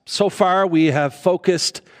So far, we have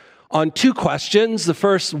focused on two questions. The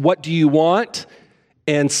first, what do you want?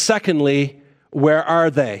 And secondly, where are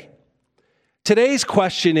they? Today's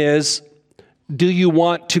question is, do you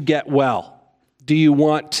want to get well? Do you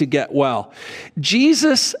want to get well?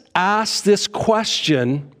 Jesus asked this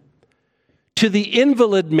question to the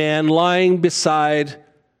invalid man lying beside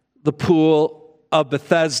the pool of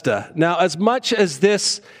Bethesda. Now, as much as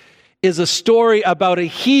this is a story about a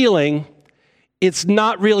healing, it's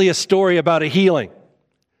not really a story about a healing.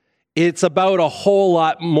 It's about a whole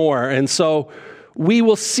lot more. And so we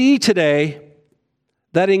will see today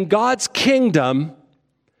that in God's kingdom,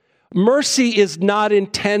 mercy is not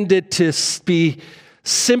intended to be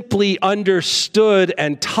simply understood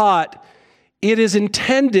and taught. It is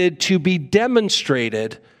intended to be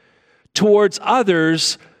demonstrated towards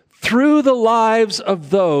others through the lives of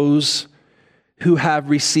those who have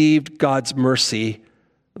received God's mercy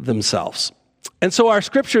themselves. And so our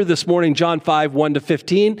scripture this morning, John 5,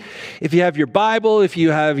 1-15, if you have your Bible, if you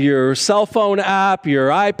have your cell phone app, your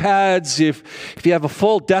iPads, if you have a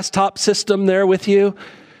full desktop system there with you,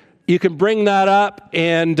 you can bring that up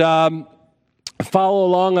and follow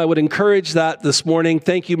along. I would encourage that this morning.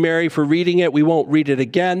 Thank you, Mary, for reading it. We won't read it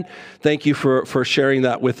again. Thank you for sharing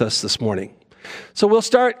that with us this morning. So we'll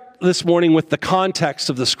start this morning with the context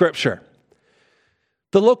of the scripture.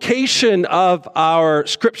 The location of our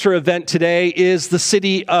scripture event today is the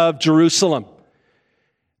city of Jerusalem.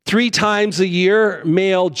 3 times a year,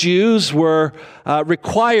 male Jews were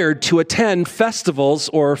required to attend festivals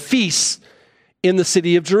or feasts in the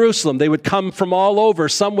city of Jerusalem. They would come from all over.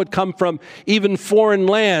 Some would come from even foreign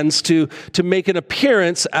lands to make an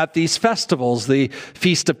appearance at these festivals. The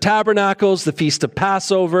Feast of Tabernacles, the Feast of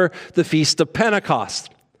Passover, the Feast of Pentecost.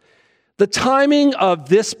 The timing of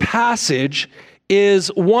this passage is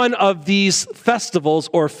one of these festivals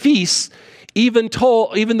or feasts, even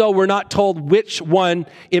though we're not told which one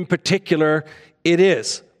in particular it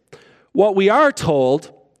is. What we are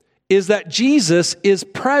told is that Jesus is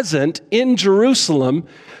present in Jerusalem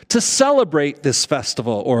to celebrate this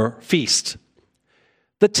festival or feast.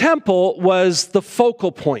 The temple was the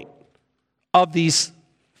focal point of these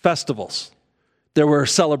festivals. There were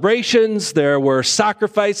celebrations, there were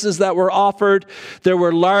sacrifices that were offered, there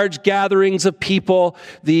were large gatherings of people.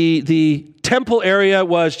 The temple area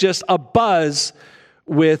was just abuzz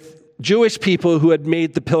with Jewish people who had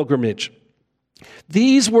made the pilgrimage.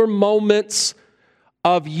 These were moments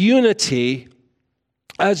of unity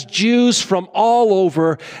as Jews from all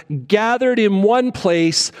over gathered in one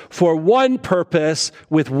place for one purpose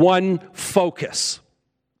with one focus.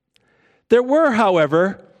 There were,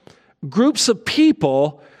 however, groups of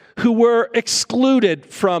people who were excluded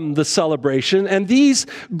from the celebration, and these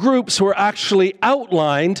groups were actually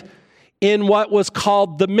outlined in what was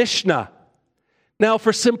called the Mishnah. Now,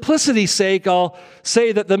 for simplicity's sake, I'll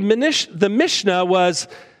say that the Mishnah was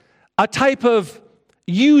a type of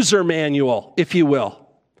user manual, if you will.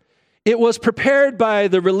 It was prepared by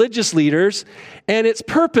the religious leaders, and its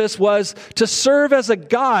purpose was to serve as a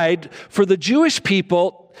guide for the Jewish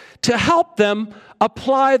people to help them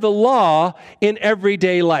apply the law in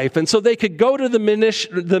everyday life. And so they could go to the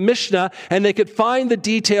Mishnah and they could find the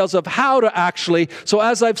details of how to actually, so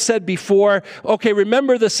as I've said before, okay,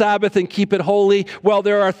 remember the Sabbath and keep it holy. Well,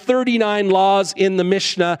 there are 39 laws in the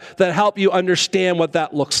Mishnah that help you understand what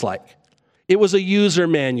that looks like. It was a user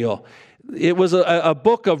manual. It was a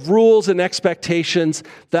book of rules and expectations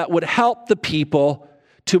that would help the people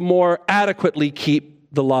to more adequately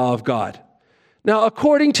keep the law of God. Now,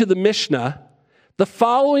 according to the Mishnah, the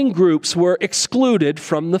following groups were excluded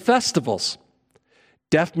from the festivals: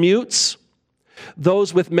 deaf mutes,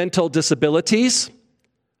 those with mental disabilities,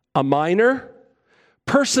 a minor,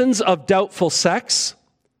 persons of doubtful sex,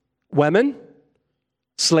 women,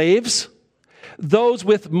 slaves, those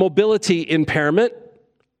with mobility impairment,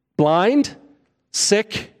 blind,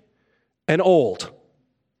 sick, and old.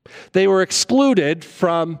 They were excluded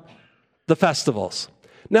from the festivals.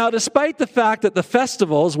 Now, despite the fact that the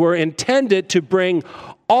festivals were intended to bring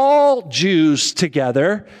all Jews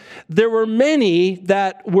together, there were many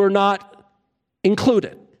that were not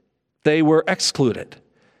included. They were excluded.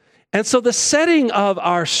 And so the setting of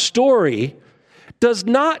our story does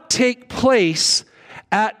not take place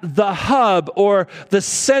at the hub or the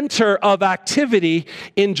center of activity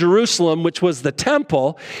in Jerusalem, which was the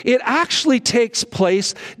temple. It actually takes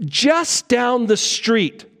place just down the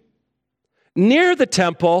street, near the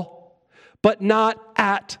temple, but not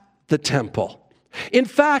at the temple. In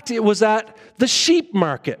fact, it was at the sheep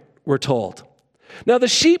market, we're told. Now, the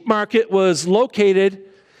sheep market was located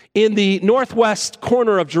in the northwest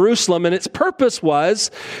corner of Jerusalem, and its purpose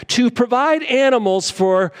was to provide animals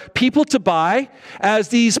for people to buy. As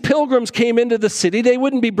these pilgrims came into the city, they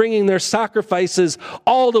wouldn't be bringing their sacrifices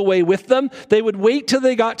all the way with them. They would wait till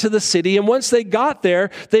they got to the city, and once they got there,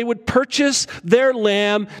 they would purchase their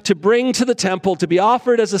lamb to bring to the temple to be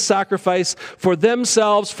offered as a sacrifice for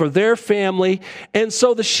themselves, for their family. And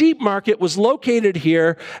so the sheep market was located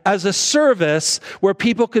here as a service where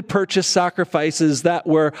people could purchase sacrifices that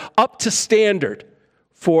were up to standard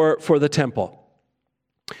for the temple.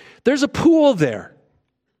 There's a pool there,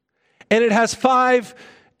 and it has 5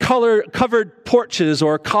 covered porches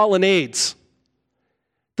or colonnades.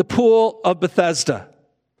 The pool of Bethesda.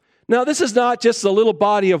 Now, this is not just a little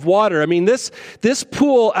body of water. I mean, this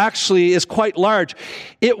pool actually is quite large.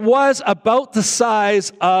 It was about the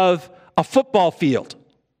size of a football field.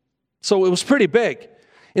 So it was pretty big.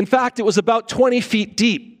 In fact, it was about 20 feet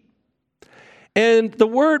deep. And the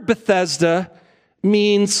word Bethesda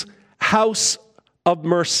means house of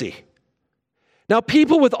mercy. Now,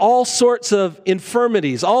 people with all sorts of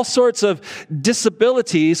infirmities, all sorts of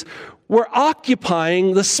disabilities, were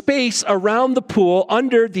occupying the space around the pool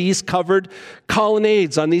under these covered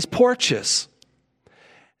colonnades on these porches.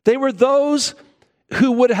 They were those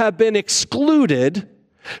who would have been excluded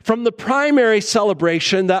from the primary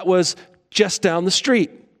celebration that was just down the street.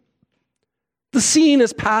 The scene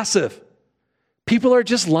is passive. People are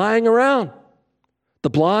just lying around. The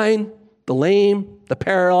blind, the lame, the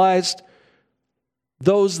paralyzed,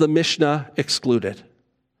 those the Mishnah excluded.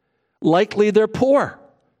 Likely they're poor,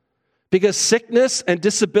 because sickness and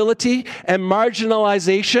disability and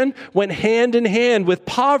marginalization went hand in hand with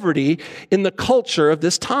poverty in the culture of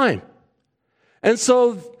this time. And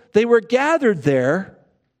so they were gathered there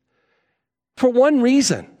for one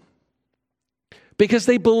reason, because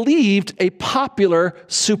they believed a popular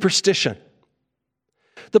superstition.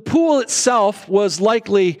 The pool itself was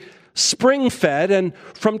likely spring-fed, and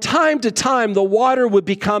from time to time, the water would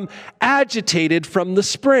become agitated from the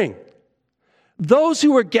spring. Those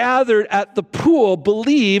who were gathered at the pool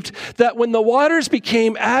believed that when the waters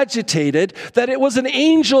became agitated, that it was an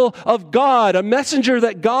angel of God, a messenger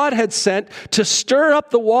that God had sent to stir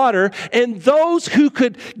up the water, and those who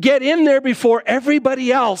could get in there before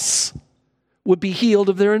everybody else would be healed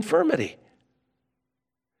of their infirmity.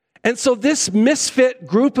 And so this misfit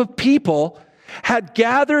group of people had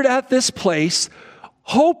gathered at this place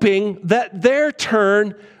hoping that their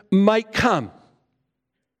turn might come.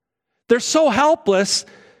 They're so helpless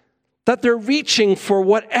that they're reaching for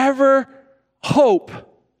whatever hope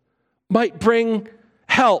might bring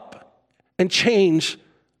help and change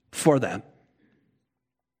for them.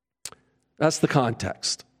 That's the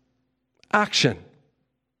context. Action.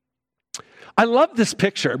 I love this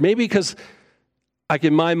picture, maybe because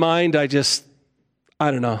in my mind, I just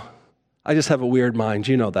have a weird mind.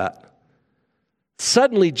 You know that.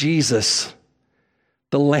 Suddenly Jesus,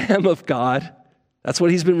 the Lamb of God, that's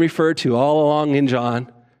what he's been referred to all along in John,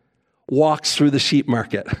 walks through the sheep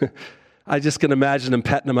market. I just can imagine him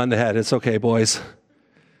petting him on the head. It's okay, boys.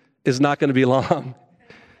 It's not going to be long.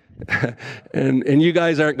 and you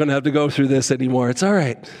guys aren't going to have to go through this anymore. It's all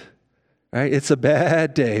right. Right? It's a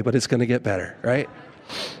bad day, but it's going to get better, right?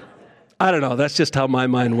 I don't know. That's just how my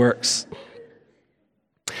mind works.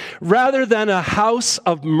 Rather than a house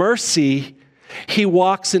of mercy, he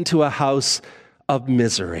walks into a house of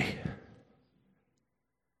misery.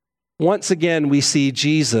 Once again, we see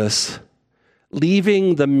Jesus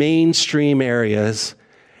leaving the mainstream areas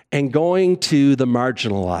and going to the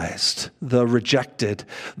marginalized, the rejected,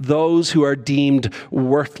 those who are deemed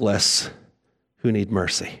worthless, who need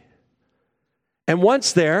mercy. And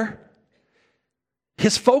once there,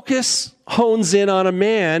 his focus hones in on a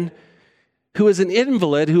man who is an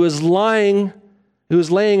invalid, who is laying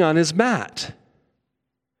on his mat.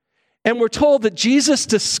 And we're told that Jesus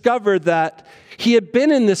discovered that he had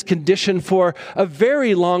been in this condition for a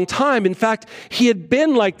very long time. In fact, he had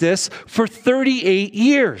been like this for 38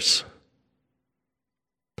 years.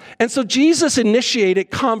 And so Jesus initiated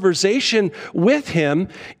conversation with him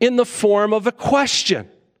in the form of a question.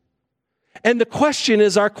 And the question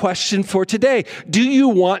is our question for today. Do you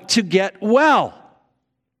want to get well?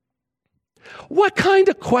 What kind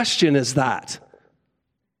of question is that?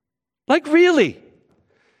 Like, really?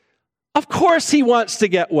 Of course he wants to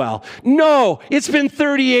get well. No, it's been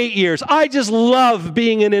 38 years. I just love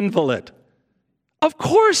being an invalid. Of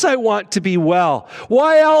course I want to be well.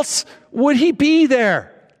 Why else would he be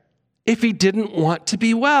there if he didn't want to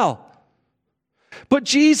be well? But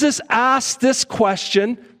Jesus asked this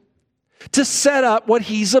question to set up what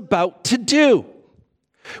he's about to do,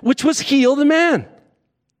 which was heal the man.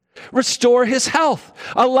 Restore his health.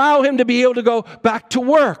 Allow him to be able to go back to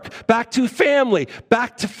work, back to family,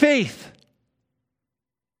 back to faith.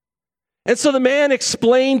 And so the man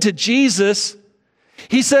explained to Jesus,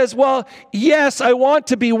 he says, well, yes, I want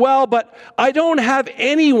to be well, but I don't have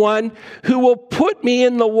anyone who will put me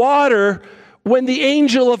in the water when the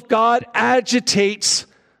angel of God agitates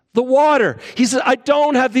the water. He says, I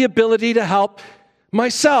don't have the ability to help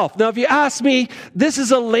myself. Now, if you ask me, this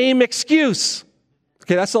is a lame excuse.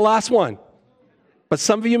 Okay, that's the last one. But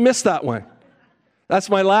some of you missed that one. That's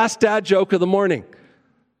my last dad joke of the morning.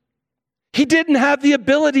 He didn't have the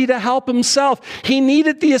ability to help himself. He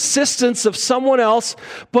needed the assistance of someone else,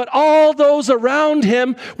 but all those around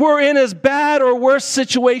him were in as bad or worse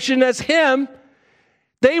situation as him.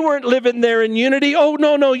 They weren't living there in unity. Oh,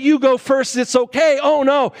 no, you go first. It's okay. Oh,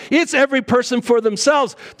 no, it's every person for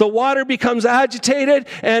themselves. The water becomes agitated,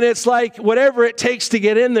 and it's like whatever it takes to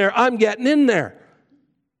get in there, I'm getting in there.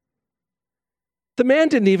 The man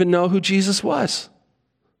didn't even know who Jesus was.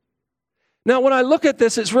 Now, when I look at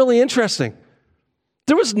this, it's really interesting.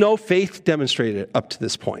 There was no faith demonstrated up to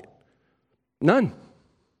this point. None.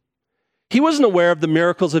 He wasn't aware of the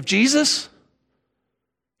miracles of Jesus.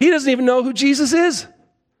 He doesn't even know who Jesus is.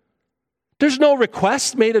 There's no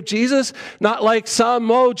request made of Jesus, not like some,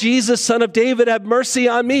 oh, Jesus, son of David, have mercy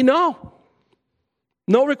on me. No.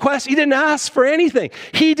 No request. He didn't ask for anything.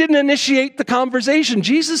 He didn't initiate the conversation.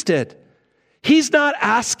 Jesus did. He's not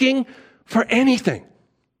asking for anything.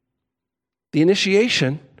 The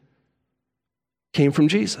initiation came from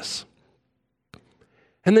Jesus.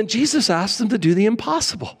 And then Jesus asked him to do the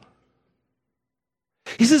impossible.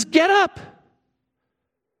 He says, get up.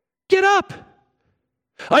 Get up.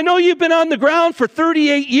 I know you've been on the ground for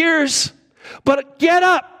 38 years, but get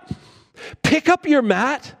up. Pick up your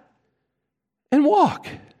mat and walk.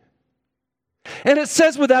 And it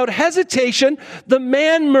says without hesitation, the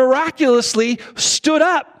man miraculously stood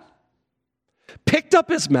up, picked up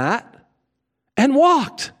his mat, and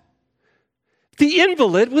walked. The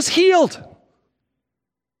invalid was healed.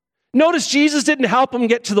 Notice Jesus didn't help him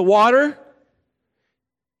get to the water.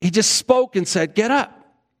 He just spoke and said, get up.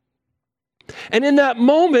 And in that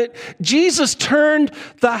moment, Jesus turned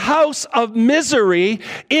the house of misery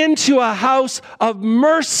into a house of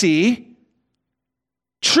mercy,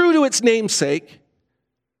 true to its namesake,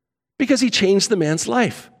 because he changed the man's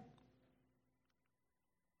life.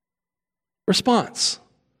 Response.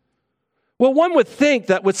 Well, one would think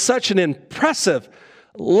that with such an impressive,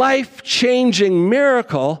 life-changing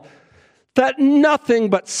miracle, that nothing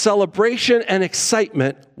but celebration and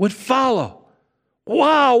excitement would follow.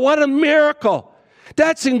 Wow, what a miracle.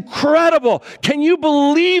 That's incredible. Can you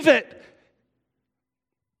believe it?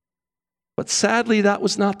 But sadly, that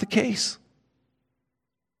was not the case.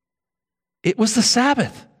 It was the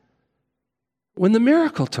Sabbath when the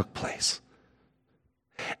miracle took place.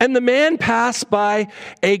 And the man passed by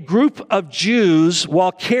a group of Jews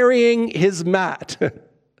while carrying his mat.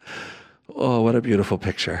 Oh, what a beautiful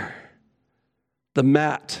picture. The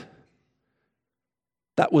mat.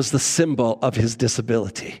 That was the symbol of his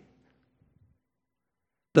disability.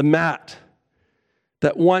 The mat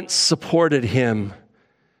that once supported him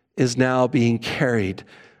is now being carried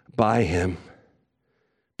by him.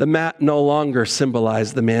 The mat no longer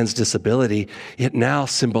symbolized the man's disability. It now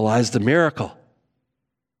symbolized the miracle.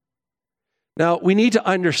 Now, we need to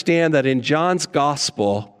understand that in John's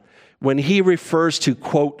gospel, when he refers to,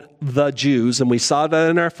 quote, the Jews, and we saw that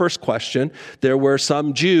in our first question, there were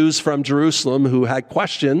some Jews from Jerusalem who had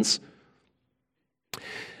questions.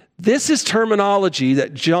 This is terminology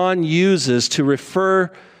that John uses to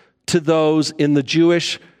refer to those in the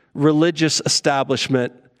Jewish religious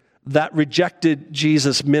establishment that rejected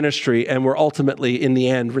Jesus' ministry and were ultimately, in the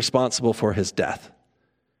end, responsible for his death.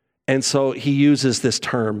 And so he uses this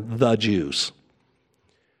term, the Jews.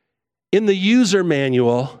 In the user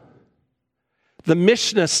manual, the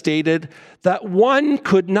Mishnah stated that one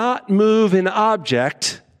could not move an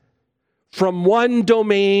object from one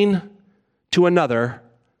domain to another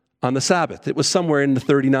on the Sabbath. It was somewhere in the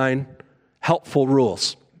 39 helpful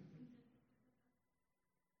rules.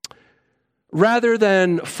 Rather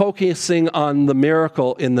than focusing on the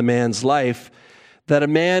miracle in the man's life, that a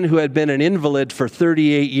man who had been an invalid for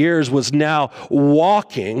 38 years was now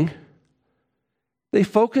walking, they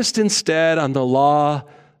focused instead on the law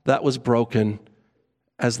that was broken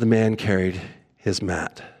as the man carried his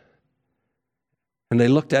mat. And they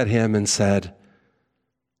looked at him and said,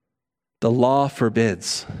 the law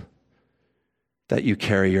forbids that you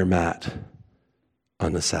carry your mat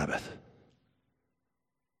on the Sabbath.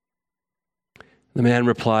 The man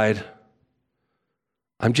replied,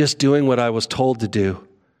 I'm just doing what I was told to do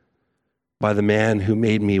by the man who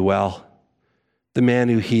made me well, the man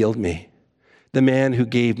who healed me, the man who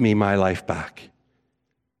gave me my life back.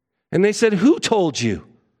 And they said, who told you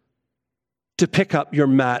to pick up your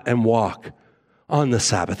mat and walk on the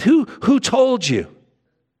Sabbath? Who told you?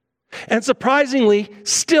 And surprisingly,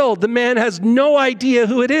 still, the man has no idea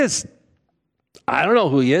who it is. I don't know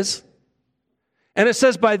who he is. And it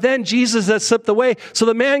says, by then, Jesus had slipped away. So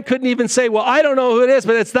the man couldn't even say, well, I don't know who it is,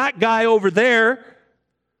 but it's that guy over there.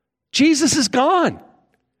 Jesus is gone.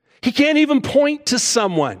 He can't even point to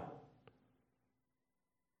someone.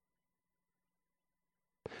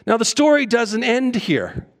 Now, the story doesn't end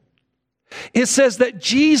here. It says that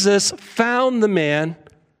Jesus found the man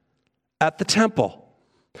at the temple.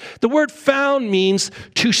 The word found means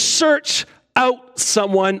to search out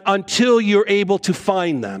someone until you're able to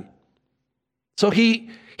find them. So he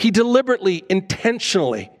deliberately,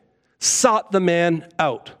 intentionally sought the man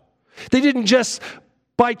out. They didn't just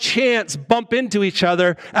by chance bump into each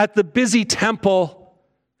other at the busy temple.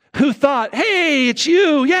 Who thought, hey, it's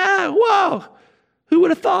you. Yeah, whoa. Who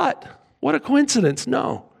would have thought? What a coincidence.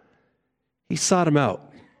 No. He sought him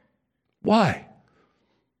out. Why?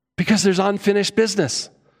 Because there's unfinished business.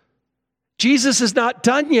 Jesus is not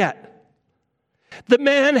done yet. The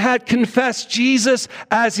man had confessed Jesus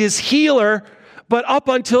as his healer, but up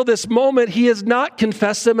until this moment, he has not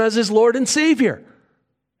confessed him as his Lord and Savior.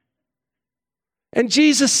 And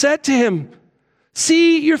Jesus said to him,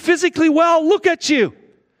 see, you're physically well. Look at you.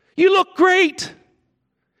 You look great.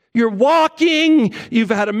 You're walking. You've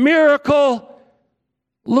had a miracle.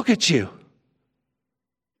 Look at you.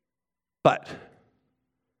 But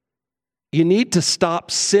you need to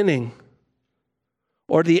stop sinning,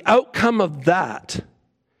 or the outcome of that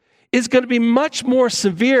is going to be much more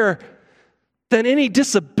severe than any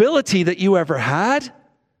disability that you ever had.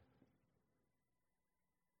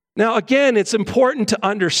 Now, again, it's important to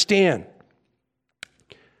understand.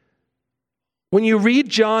 When you read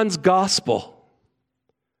John's gospel,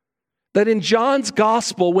 that in John's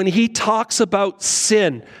gospel, when he talks about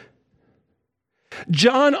sin,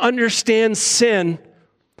 John understands sin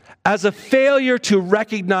as a failure to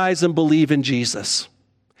recognize and believe in Jesus.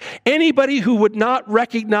 Anybody who would not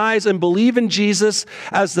recognize and believe in Jesus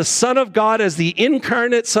as the Son of God, as the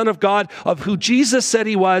incarnate Son of God, of who Jesus said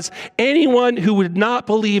he was, anyone who would not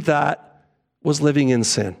believe that was living in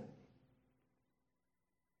sin.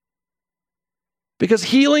 Because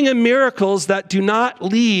healing and miracles that do not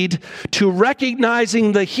lead to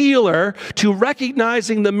recognizing the healer, to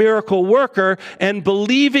recognizing the miracle worker, and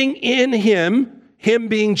believing in him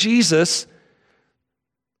being Jesus,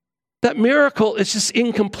 that miracle is just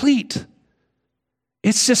incomplete.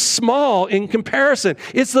 It's just small in comparison.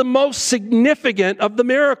 It's the most significant of the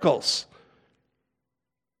miracles.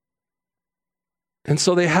 And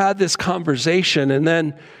so they had this conversation, and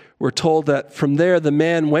then we're told that from there the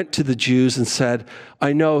man went to the Jews and said,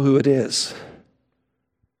 I know who it is.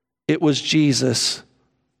 It was Jesus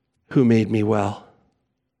who made me well.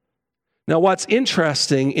 Now, what's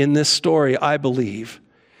interesting in this story, I believe,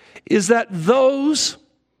 is that those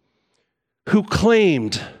who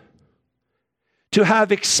claimed to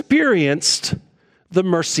have experienced the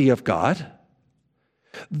mercy of God,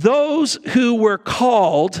 those who were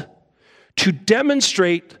called to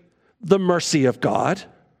demonstrate the mercy of God,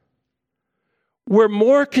 were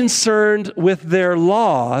more concerned with their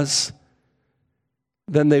laws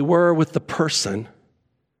than they were with the person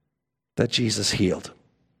that Jesus healed.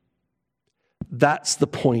 That's the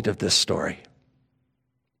point of this story.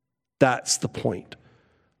 That's the point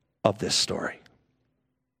of this story.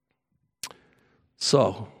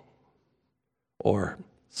 So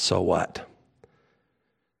what?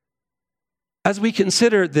 As we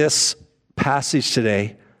consider this passage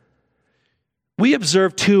today, we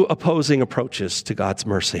observe two opposing approaches to God's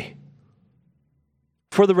mercy.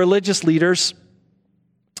 For the religious leaders,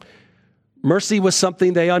 mercy was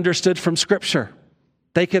something they understood from Scripture.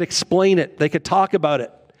 They could explain it. They could talk about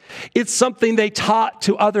it. It's something they taught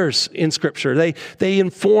to others in Scripture. They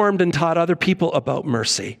informed and taught other people about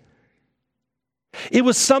mercy. It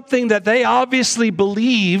was something that they obviously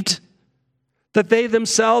believed that they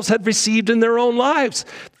themselves had received in their own lives.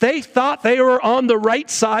 They thought they were on the right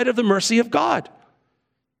side of the mercy of God.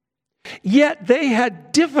 Yet they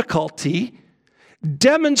had difficulty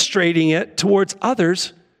demonstrating it towards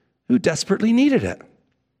others who desperately needed it.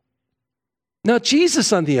 Now,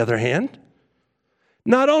 Jesus, on the other hand,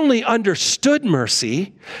 not only understood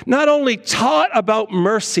mercy, not only taught about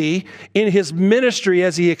mercy in his ministry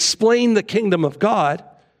as he explained the kingdom of God,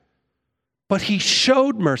 but he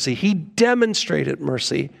showed mercy. He demonstrated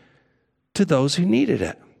mercy to those who needed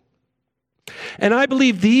it. And I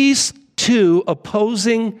believe these two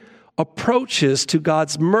opposing approaches to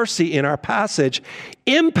God's mercy in our passage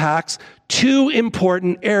impacts two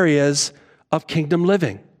important areas of kingdom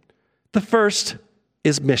living. The first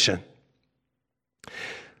is mission.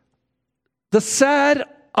 The sad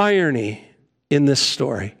irony in this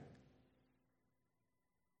story,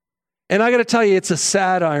 and I got to tell you, it's a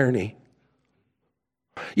sad irony.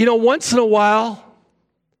 You know, once in a while,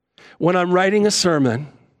 when I'm writing a sermon,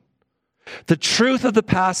 the truth of the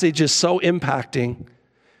passage is so impacting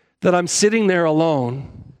that I'm sitting there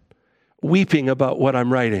alone, weeping about what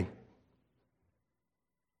I'm writing.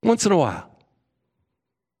 Once in a while.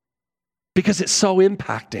 Because it's so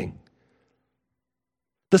impacting.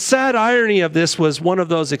 The sad irony of this was one of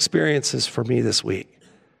those experiences for me this week.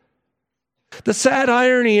 The sad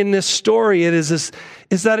irony in this story is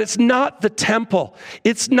that it's not the temple.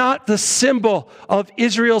 It's not the symbol of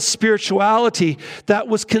Israel's spirituality that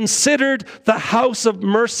was considered the house of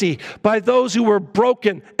mercy by those who were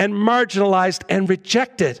broken and marginalized and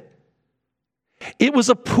rejected. It was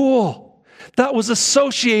a pool that was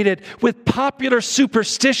associated with popular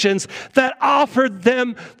superstitions that offered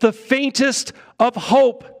them the faintest of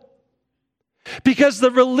hope because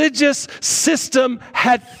the religious system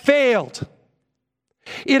had failed.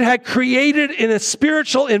 It had created in a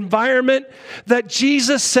spiritual environment that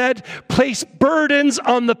Jesus said placed burdens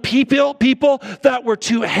on the people that were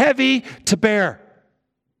too heavy to bear.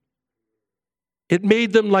 It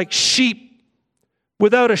made them like sheep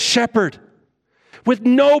without a shepherd, with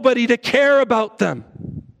nobody to care about them.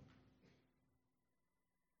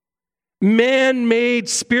 Man-made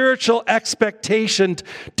spiritual expectation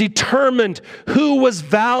determined who was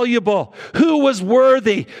valuable, who was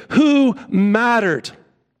worthy, who mattered.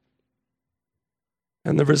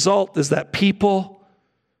 And the result is that people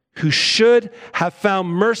who should have found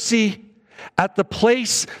mercy at the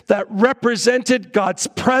place that represented God's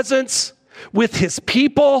presence with his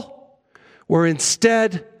people were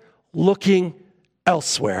instead looking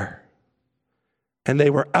elsewhere. And they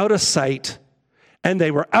were out of sight, and they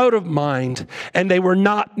were out of mind, and they were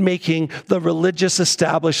not making the religious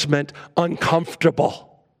establishment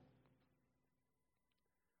uncomfortable.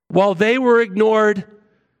 While they were ignored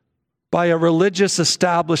by a religious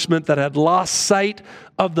establishment that had lost sight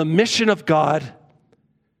of the mission of God,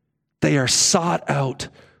 they are sought out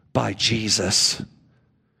by Jesus,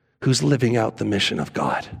 who's living out the mission of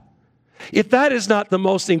God. If that is not the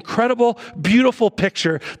most incredible, beautiful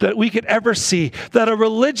picture that we could ever see, that a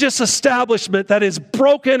religious establishment that is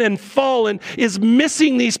broken and fallen is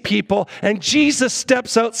missing these people, and Jesus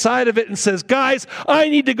steps outside of it and says, guys, I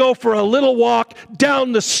need to go for a little walk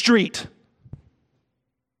down the street.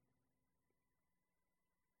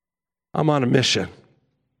 I'm on a mission.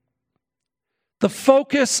 The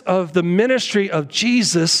focus of the ministry of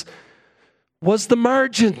Jesus was the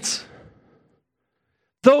margins.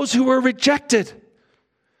 Those who were rejected,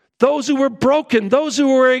 those who were broken, those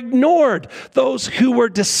who were ignored, those who were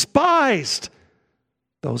despised,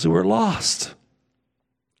 those who were lost.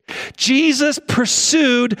 Jesus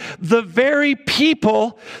pursued the very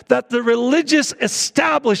people that the religious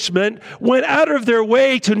establishment went out of their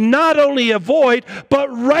way to not only avoid, but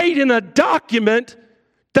write in a document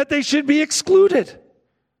that they should be excluded.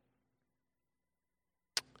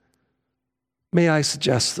 May I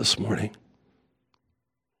suggest this morning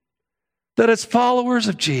that as followers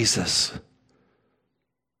of Jesus,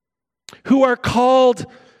 who are called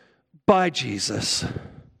by Jesus,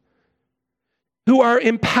 who are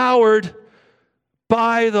empowered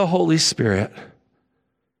by the Holy Spirit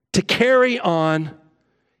to carry on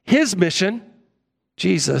his mission,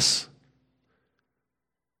 Jesus,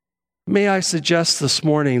 may I suggest this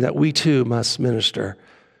morning that we too must minister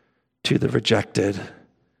to the rejected,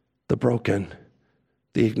 the broken,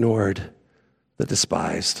 the ignored, the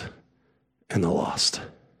despised, and the lost.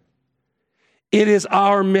 It is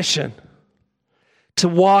our mission to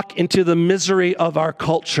walk into the misery of our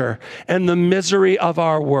culture and the misery of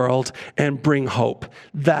our world and bring hope.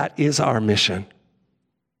 That is our mission.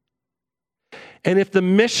 And if the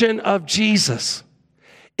mission of Jesus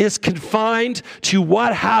is confined to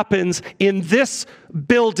what happens in this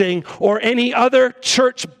building or any other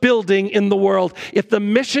church building in the world, if the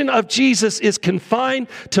mission of Jesus is confined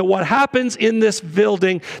to what happens in this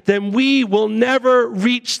building, then we will never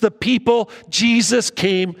reach the people Jesus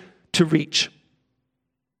came to reach.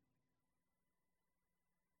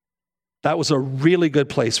 That was a really good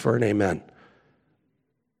place for an amen.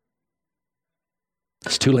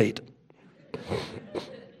 It's too late.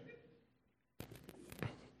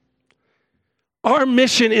 Our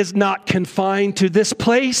mission is not confined to this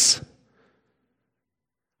place.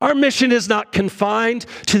 Our mission is not confined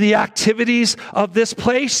to the activities of this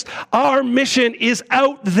place. Our mission is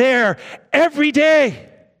out there every day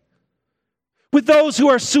with those who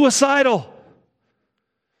are suicidal,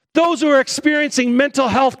 those who are experiencing mental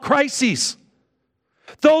health crises,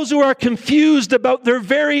 those who are confused about their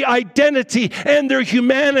very identity and their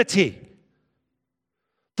humanity,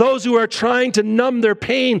 those who are trying to numb their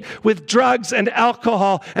pain with drugs and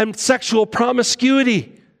alcohol and sexual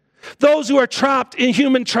promiscuity, those who are trapped in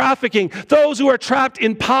human trafficking, those who are trapped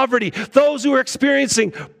in poverty, those who are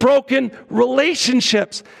experiencing broken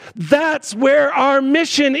relationships. That's where our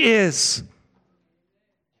mission is.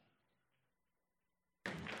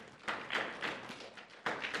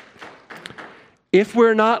 If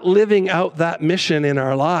we're not living out that mission in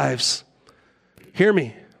our lives, hear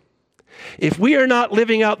me. If we are not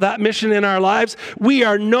living out that mission in our lives, we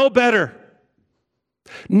are no better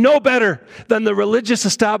than the religious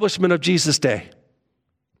establishment of Jesus' day,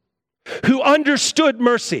 who understood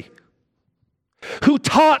mercy, who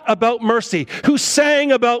taught about mercy, who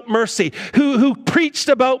sang about mercy, who preached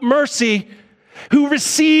about mercy, who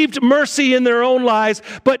received mercy in their own lives,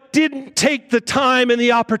 but didn't take the time and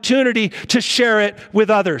the opportunity to share it with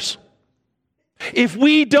others. If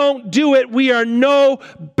we don't do it, we are no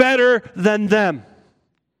better than them.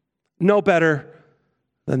 No better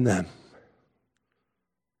than them.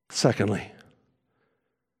 Secondly,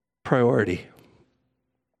 priority.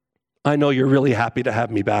 I know you're really happy to have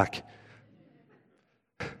me back.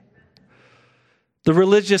 The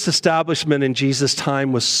religious establishment in Jesus'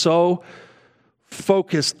 time was so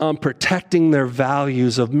focused on protecting their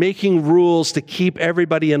values, of making rules to keep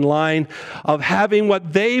everybody in line, of having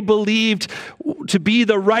what they believed to be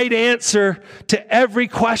the right answer to every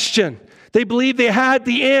question. They believed they had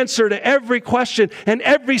the answer to every question and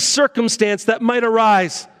every circumstance that might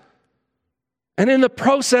arise. And in the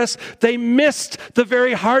process, they missed the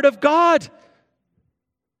very heart of God.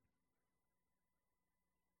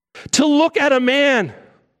 To look at a man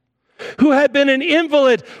who had been an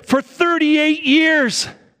invalid for 38 years,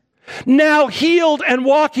 now healed and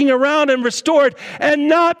walking around and restored, and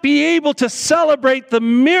not be able to celebrate the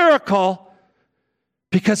miracle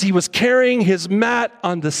because he was carrying his mat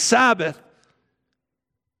on the Sabbath,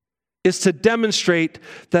 is to demonstrate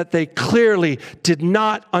that they clearly did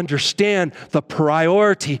not understand the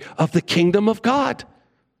priority of the kingdom of God.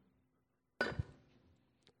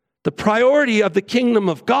 The priority of the kingdom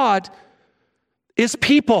of God is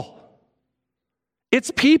people. It's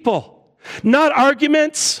people, not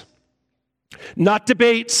arguments, not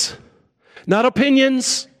debates, not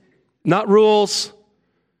opinions, not rules,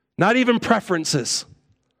 not even preferences.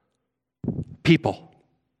 People.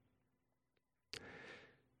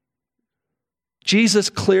 Jesus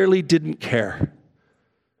clearly didn't care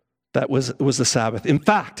that was the Sabbath. In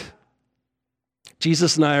fact,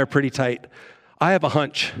 Jesus and I are pretty tight. I have a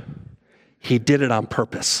hunch he did it on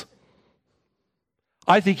purpose.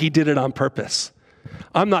 I think he did it on purpose.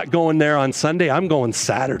 I'm not going there on Sunday. I'm going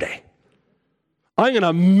Saturday. I'm going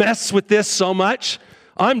to mess with this so much.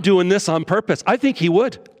 I'm doing this on purpose. I think he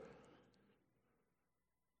would.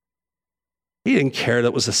 He didn't care that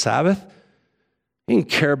it was a Sabbath. He didn't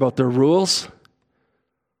care about the rules.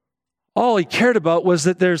 All he cared about was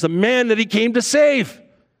that there's a man that he came to save.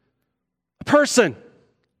 A person.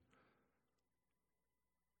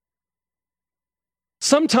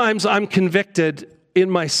 Sometimes I'm convicted in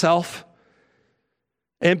myself.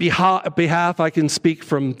 And behalf, I can speak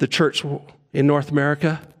from the church in North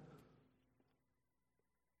America,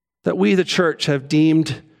 that we, the church, have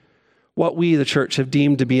deemed what we, the church, have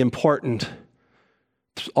deemed to be important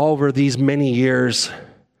over these many years,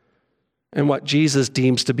 and what Jesus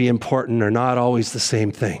deems to be important are not always the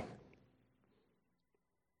same thing.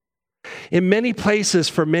 In many places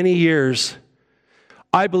for many years,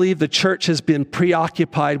 I believe the church has been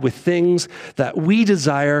preoccupied with things that we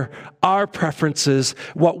desire, our preferences,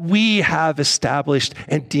 what we have established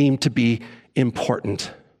and deemed to be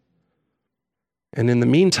important. And in the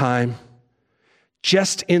meantime,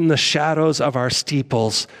 just in the shadows of our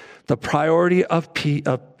steeples, the priority of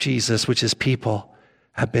Jesus, which is people,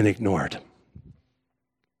 have been ignored.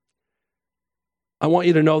 I want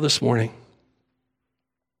you to know this morning,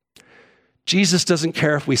 Jesus doesn't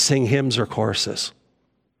care if we sing hymns or choruses.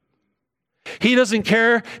 He doesn't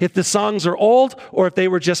care if the songs are old or if they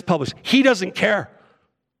were just published. He doesn't care.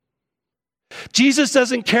 Jesus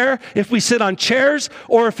doesn't care if we sit on chairs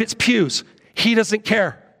or if it's pews. He doesn't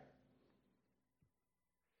care.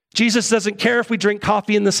 Jesus doesn't care if we drink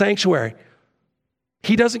coffee in the sanctuary.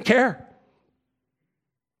 He doesn't care.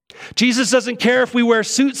 Jesus doesn't care if we wear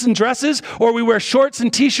suits and dresses or we wear shorts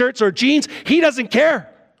and t-shirts or jeans. He doesn't care.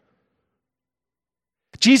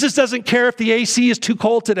 Jesus doesn't care if the AC is too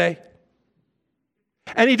cold today.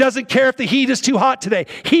 And he doesn't care if the heat is too hot today.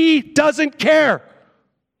 He doesn't care.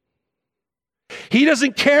 He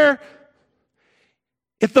doesn't care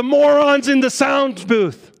if the morons in the sound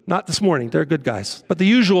booth, not this morning, they're good guys, but the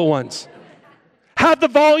usual ones, have the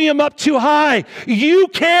volume up too high. You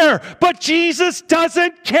care, but Jesus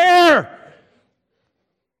doesn't care.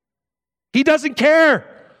 He doesn't care.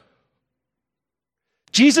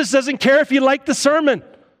 Jesus doesn't care if you like the sermon.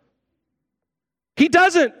 He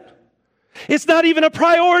doesn't. It's not even a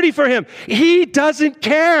priority for him. He doesn't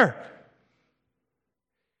care.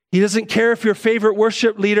 He doesn't care if your favorite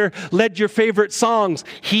worship leader led your favorite songs.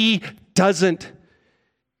 He doesn't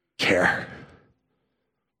care.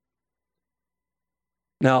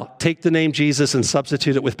 Now, take the name Jesus and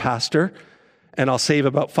substitute it with pastor, and I'll save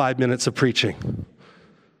about 5 minutes of preaching.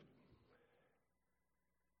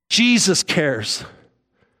 Jesus cares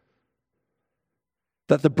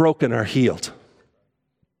that the broken are healed.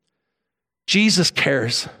 Jesus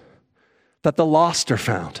cares that the lost are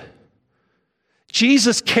found.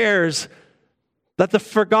 Jesus cares that the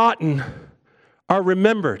forgotten are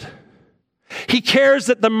remembered. He cares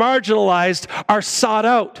that the marginalized are sought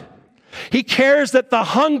out. He cares that the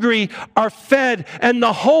hungry are fed and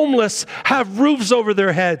the homeless have roofs over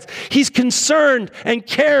their heads. He's concerned and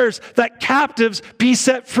cares that captives be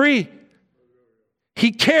set free.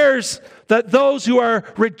 He cares that those who are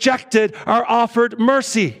rejected are offered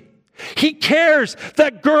mercy. He cares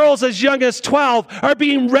that girls as young as 12 are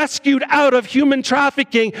being rescued out of human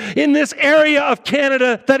trafficking in this area of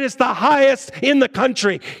Canada that is the highest in the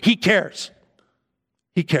country. He cares.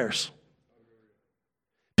 He cares.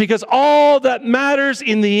 Because all that matters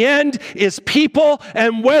in the end is people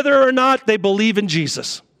and whether or not they believe in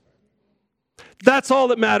Jesus. That's all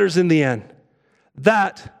that matters in the end.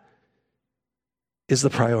 That is the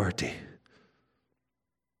priority.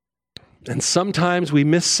 And sometimes we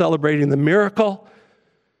miss celebrating the miracle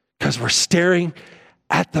because we're staring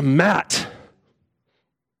at the mat.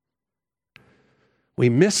 We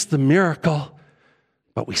miss the miracle,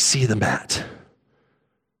 but we see the mat.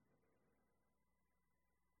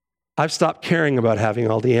 I've stopped caring about having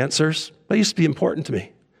all the answers. That used to be important to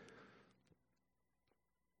me.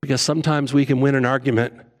 Because sometimes we can win an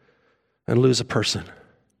argument and lose a person.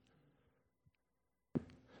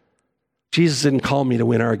 Jesus didn't call me to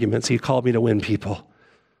win arguments. He called me to win people.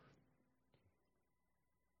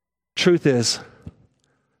 Truth is,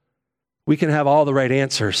 we can have all the right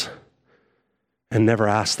answers and never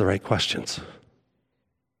ask the right questions.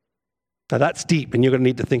 Now that's deep, and you're going to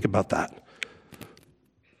need to think about that.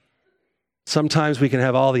 Sometimes we can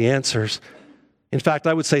have all the answers. In fact,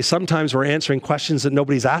 I would say sometimes we're answering questions that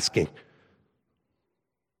nobody's asking.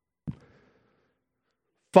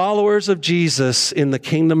 Followers of Jesus in the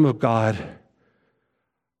kingdom of God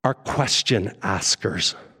are question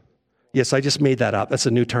askers. Yes, I just made that up. That's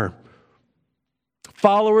a new term.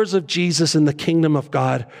 Followers of Jesus in the kingdom of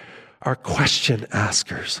God are question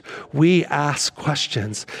askers. We ask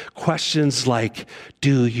questions. Questions like,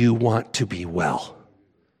 do you want to be well?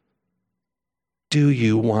 Do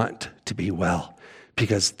you want to be well?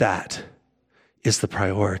 Because that is the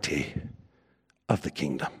priority of the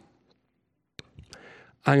kingdom.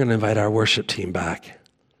 I'm going to invite our worship team back.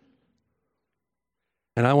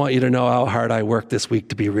 And I want you to know how hard I worked this week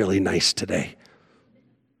to be really nice today.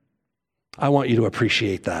 I want you to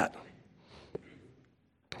appreciate that.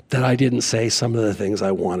 That I didn't say some of the things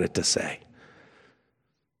I wanted to say.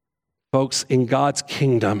 Folks, in God's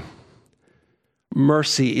kingdom,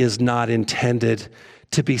 mercy is not intended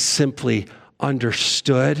to be simply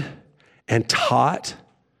understood and taught,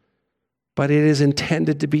 but it is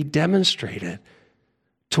intended to be demonstrated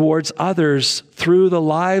towards others through the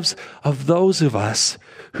lives of those of us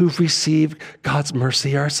who've received God's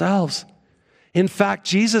mercy ourselves. In fact,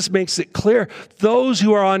 Jesus makes it clear, those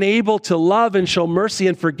who are unable to love and show mercy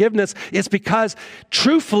and forgiveness, it's because,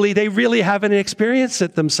 truthfully, they really haven't experienced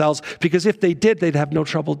it themselves, because if they did, they'd have no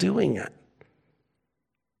trouble doing it.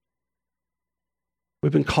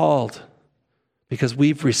 We've been called because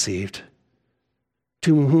we've received.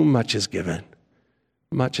 To whom much is given,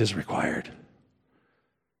 much is required.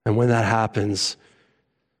 And when that happens,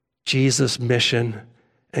 Jesus' mission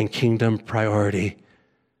and kingdom priority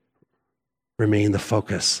remain the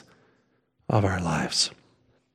focus of our lives.